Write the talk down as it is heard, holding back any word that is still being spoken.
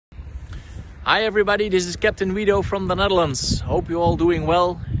Hi everybody, this is Captain Wido from the Netherlands. Hope you're all doing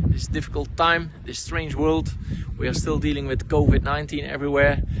well. This difficult time, this strange world. We are still dealing with COVID-19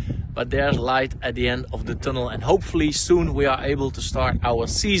 everywhere, but there's light at the end of the tunnel and hopefully soon we are able to start our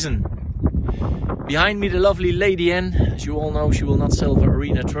season. Behind me the lovely Lady Anne. As you all know, she will not Silver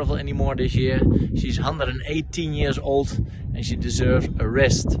Arena travel anymore this year. She's 118 years old and she deserves a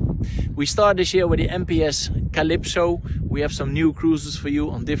rest. We start this year with the MPS Calypso. We have some new cruises for you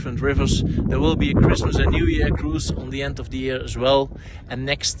on different rivers. There will be a Christmas and New Year cruise on the end of the year as well. And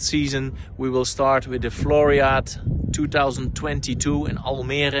next season we will start with the Floriade 2022 in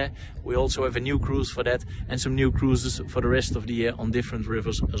Almere. We also have a new cruise for that and some new cruises for the rest of the year on different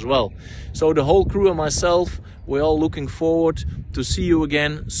rivers as well. So the whole crew and myself, we're all looking forward to see you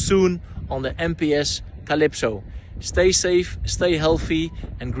again soon on the MPS Calypso. Stay safe, stay healthy,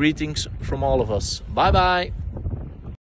 and greetings from all of us. Bye bye.